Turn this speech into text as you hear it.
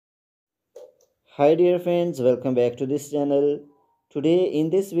Hi dear friends, welcome back to this channel. Today in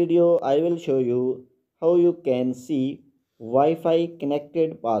this video I will show you how you can see Wi-Fi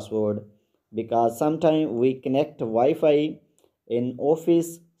connected password, because sometimes we connect Wi-Fi in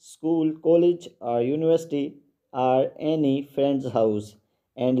office, school, college or university or any friend's house,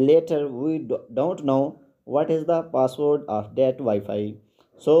 and later we don't know what is the password of that Wi-Fi.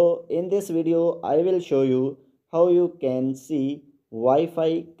 So in this video I will show you how you can see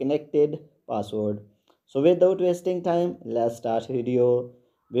Wi-Fi connected password. So without wasting time, let's start video.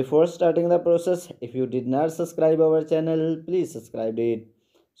 Before starting the process, if you did not subscribe our channel, please subscribe it.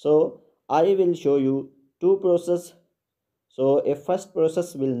 So I will show you two process. So if first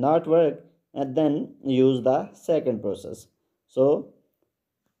process will not work, and then use the second process. So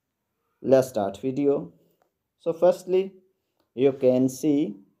let's start video. So firstly, you can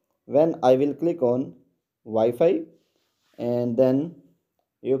see when I will click on Wi-Fi, and then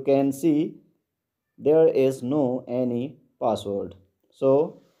you can see there is no any password.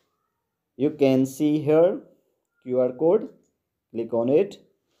 So you can see here QR code, click on it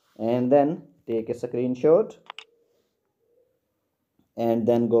and then take a screenshot and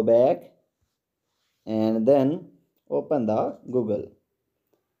then go back and then open the Google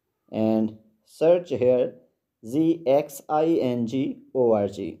and search here ZXING.org.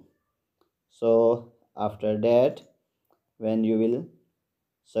 So after that, when you will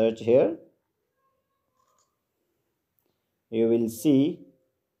search here, you will see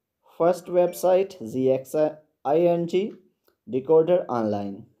first website ZXING decoder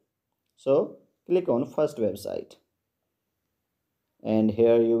online. So click on first website and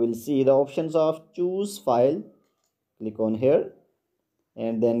here you will see the options of choose file. Click on here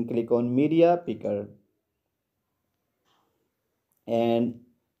and then click on media picker, and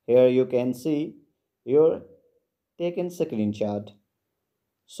here you can see your taken screenshot.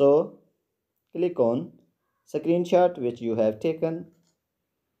 So click on screenshot which you have taken.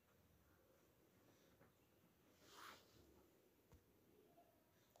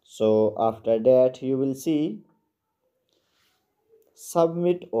 So after that you will see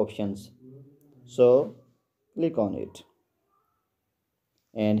submit options. So click on it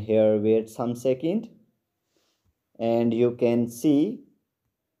and here wait some second and you can see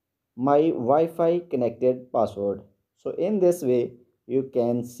my Wi-Fi connected password. So in this way you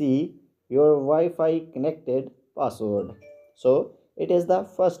can see your Wi-Fi connected password. So it is the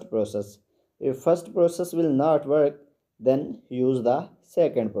first process. If first process will not work, then use the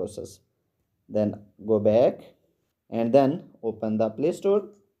second process. Then go back and then open the Play Store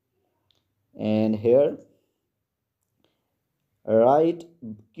and here write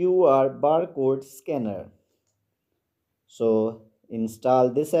QR barcode scanner. So install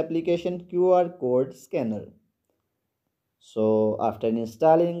this application QR code scanner. So after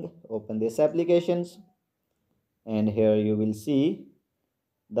installing, open this applications and here you will see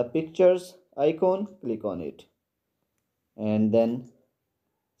the pictures icon. Click on it and then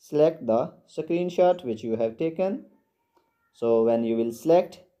select the screenshot which you have taken. So when you will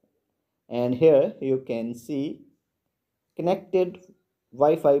select, and here you can see connected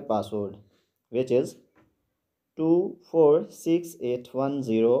Wi-Fi password, which is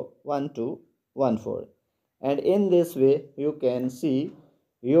 246810121, and in this way you can see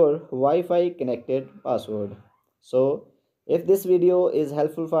your Wi-Fi connected password. So if this video is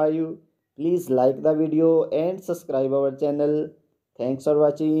helpful for you, please like the video and subscribe our channel. Thanks for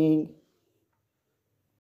watching.